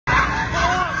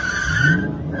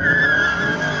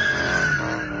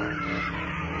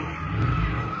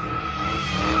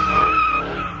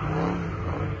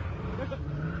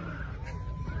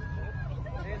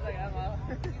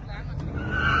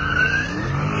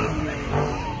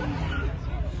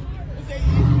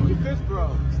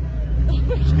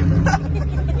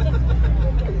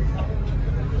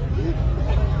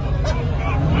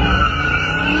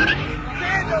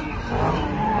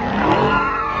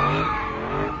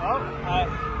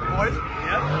boys.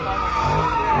 Yep.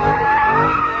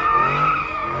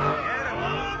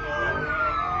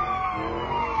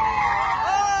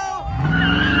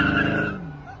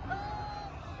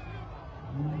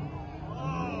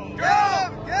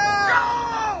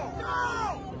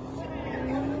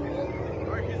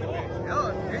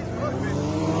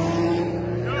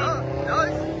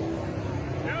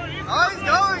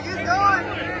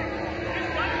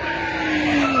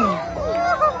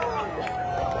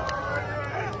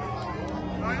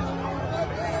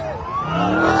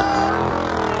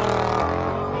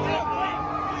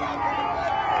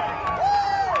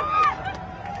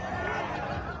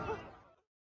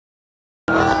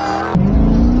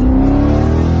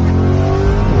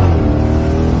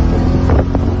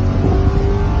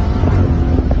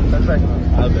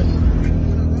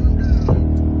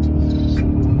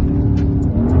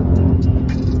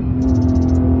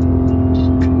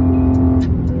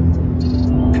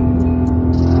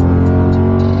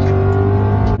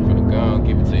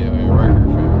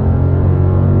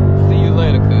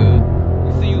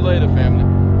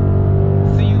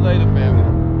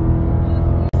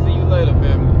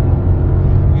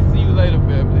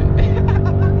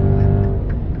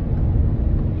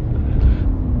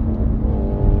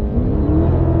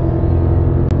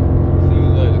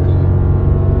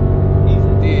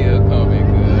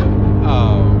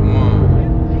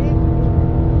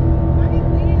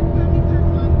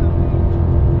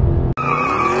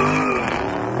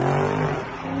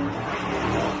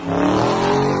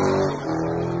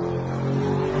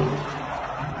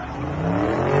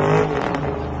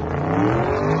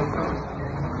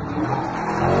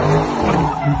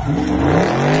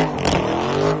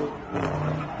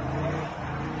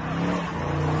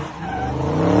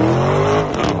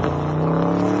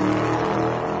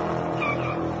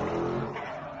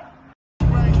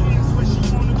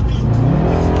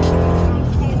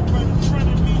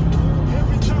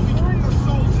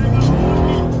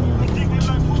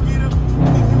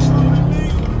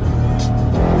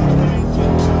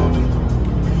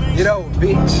 Get over,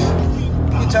 bitch.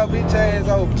 Get your bitch ass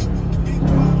over.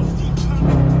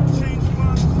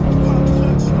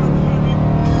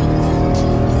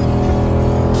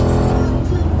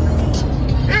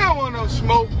 He don't want no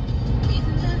smoke.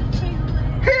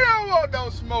 He don't want no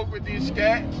smoke with these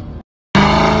cats.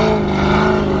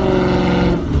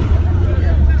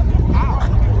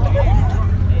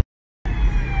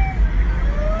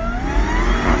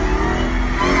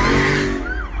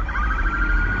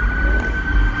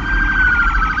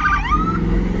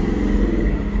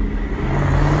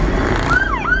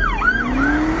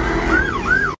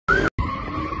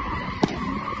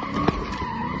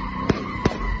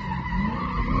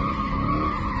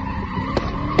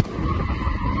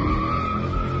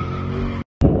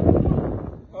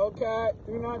 Okay,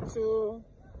 392,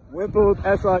 Wimpled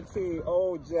SRT,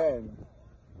 old gen.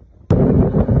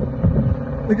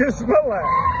 Look at smell like.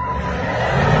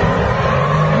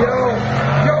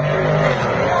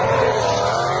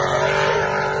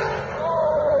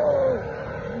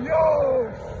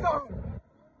 Yo,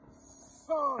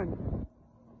 son.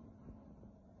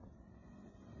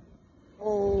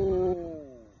 Oh.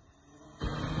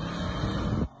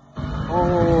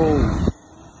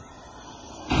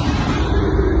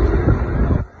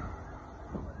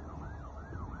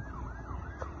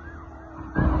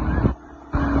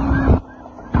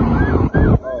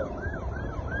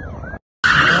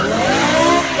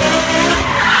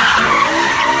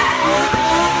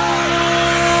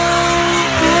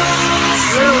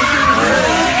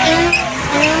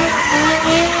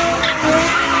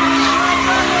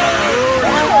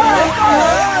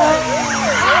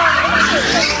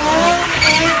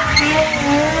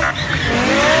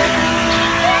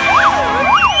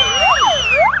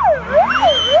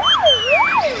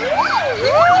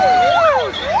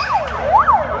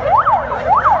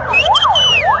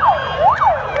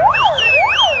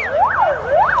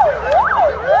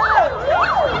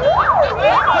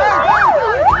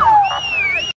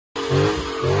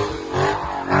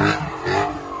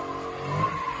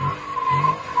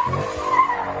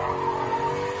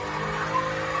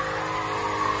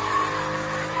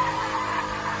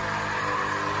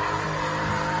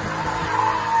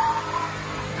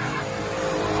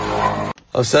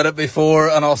 I've said it before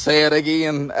and I'll say it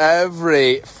again.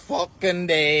 Every fucking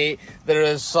day there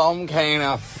is some kind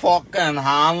of fucking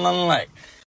handling like.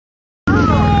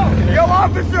 Yo,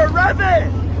 officer, rev it!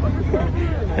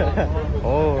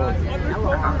 Oh.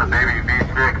 The baby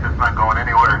V6, it's not going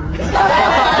anywhere.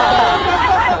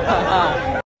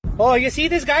 Oh, you see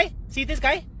this guy? See this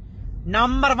guy?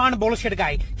 Number one bullshit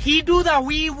guy. He do the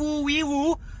wee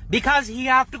woo because he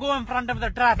have to go in front of the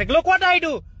traffic. Look what I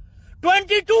do.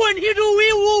 22 and he do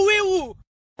wee woo wee woo.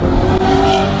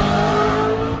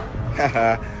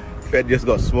 Haha, Fed just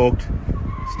got smoked.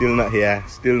 Still not here,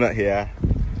 still not here,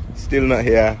 still not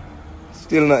here,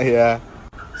 still not here,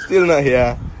 still not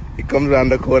here. He comes around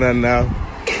the corner now.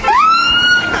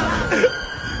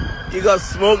 You got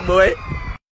smoked, boy.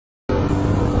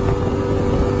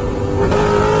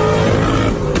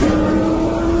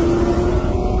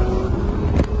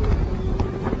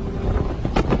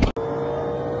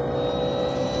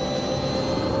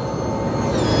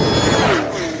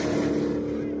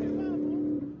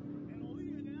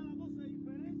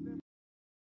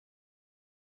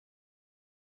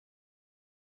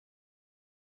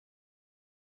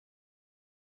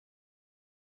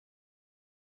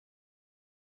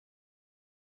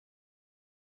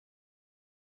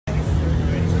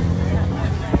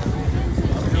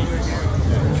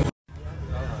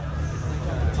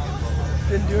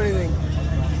 Didn't do anything.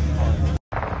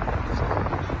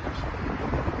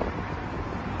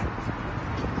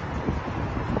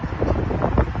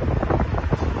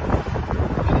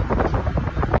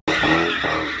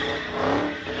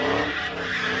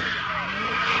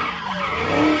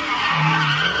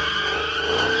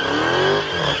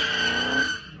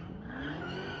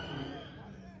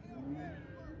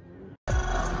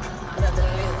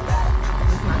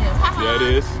 Yeah, it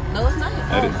is. No, it's not.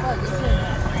 That is.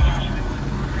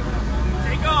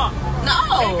 Take off.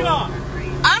 No. Take it off.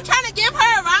 I'm trying to give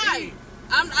her a ride.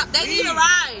 They need a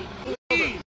ride.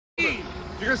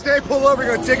 You're gonna stay, pull over,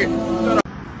 you're gonna ticket. Shut up.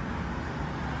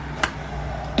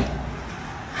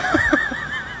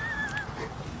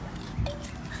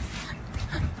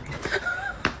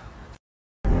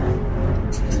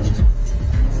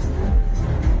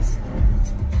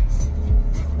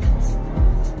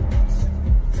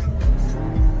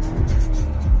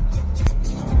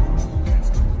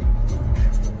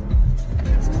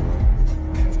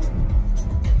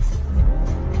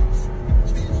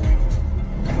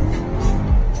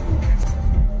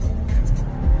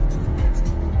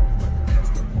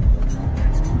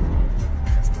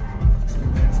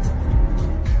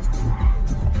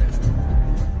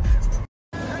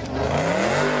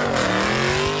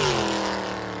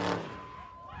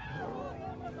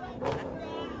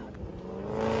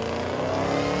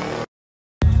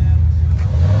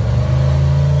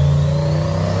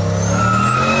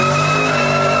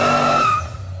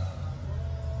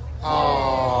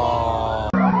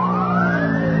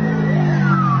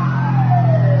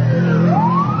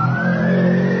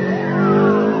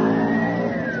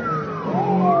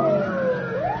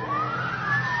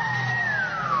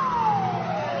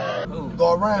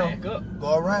 Go around.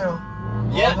 Go around.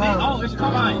 Yeah, man. Oh, it's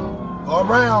coming. Go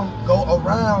around. Go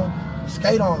around.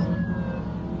 Skate on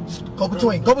them. Go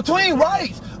between. Go between.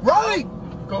 Right. Right.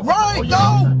 Right.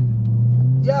 Go.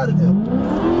 Get out of there.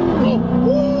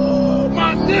 Oh,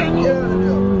 my nigga! Get out of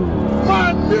there.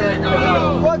 My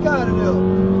nigga! Fuck out of there.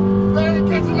 They ain't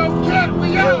catching no cat,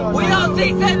 we out! We on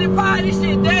 675. This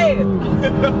shit dead.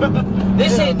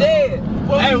 This shit dead.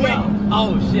 Hey, wait.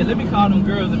 Oh, shit. Let me call them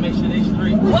girls and make sure they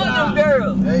straight. What them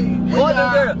girls? Hey. What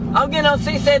them girls? I'm getting on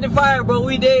 675, bro.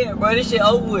 We dead, bro. This shit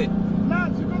over with. Nah,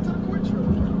 you go to the quick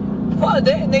trip. Fuck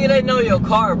that, nigga. They know your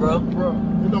car, bro. Bro,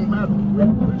 it don't matter. They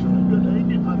ain't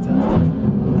get my time.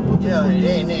 Yeah, they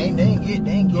ain't get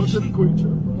Go to the shit. quick trip.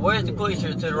 Where's the quick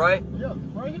trip? To the right? Yeah,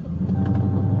 right here.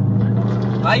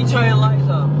 Why you turning lights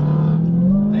off?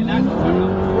 They not gonna turn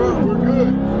off. Bro, we're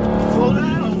good. Slow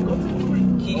down. Go to the quick.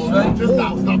 Keep straight. Just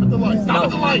stop. Stop at the light. Stop at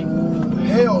the light.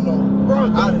 Hell no. Bro, Out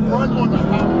of don't there. run on the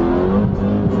highway.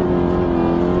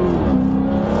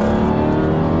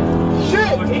 Shit.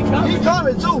 Oh, he coming. He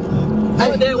coming too.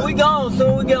 Hey, then we gone.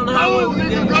 Soon we get on the highway. Go, We nigga,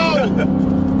 dead. go!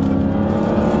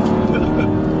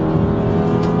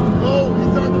 Go, he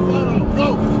turned the front on. Go!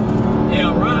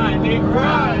 Yeah, right, nigga.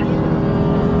 Right!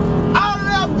 Out of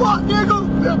there, fuck nigga.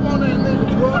 Step on that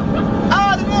nigga, bro!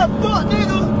 Out of there, fuck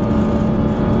nigga.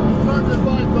 Turn this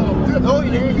lights off. Dip No, he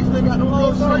ain't. He still got the Go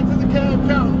road straight to the cab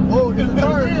counter. Oh, there's a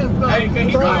turn. Hey, can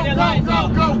he Go, turn the lights go, off?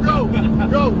 go, go!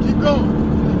 Go, keep going.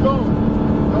 Keep going.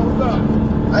 Don't stop.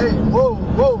 Hey, whoa,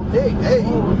 hey.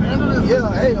 Handle this.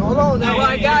 Yeah, hey, hold on now.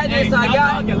 I got this. I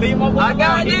got this,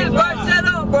 bro. Shut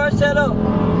up, bro. Shut up.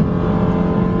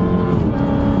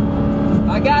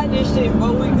 I got this shit,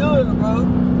 bro. We good, bro.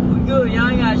 We good. Y'all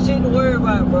ain't got shit to worry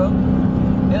about, bro.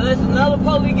 Unless another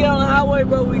police get on the highway,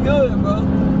 bro, we good, bro.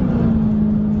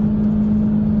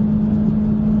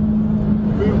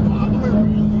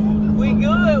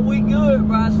 We good,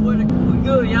 bro. I swear to God. We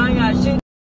good. Y'all ain't got shit.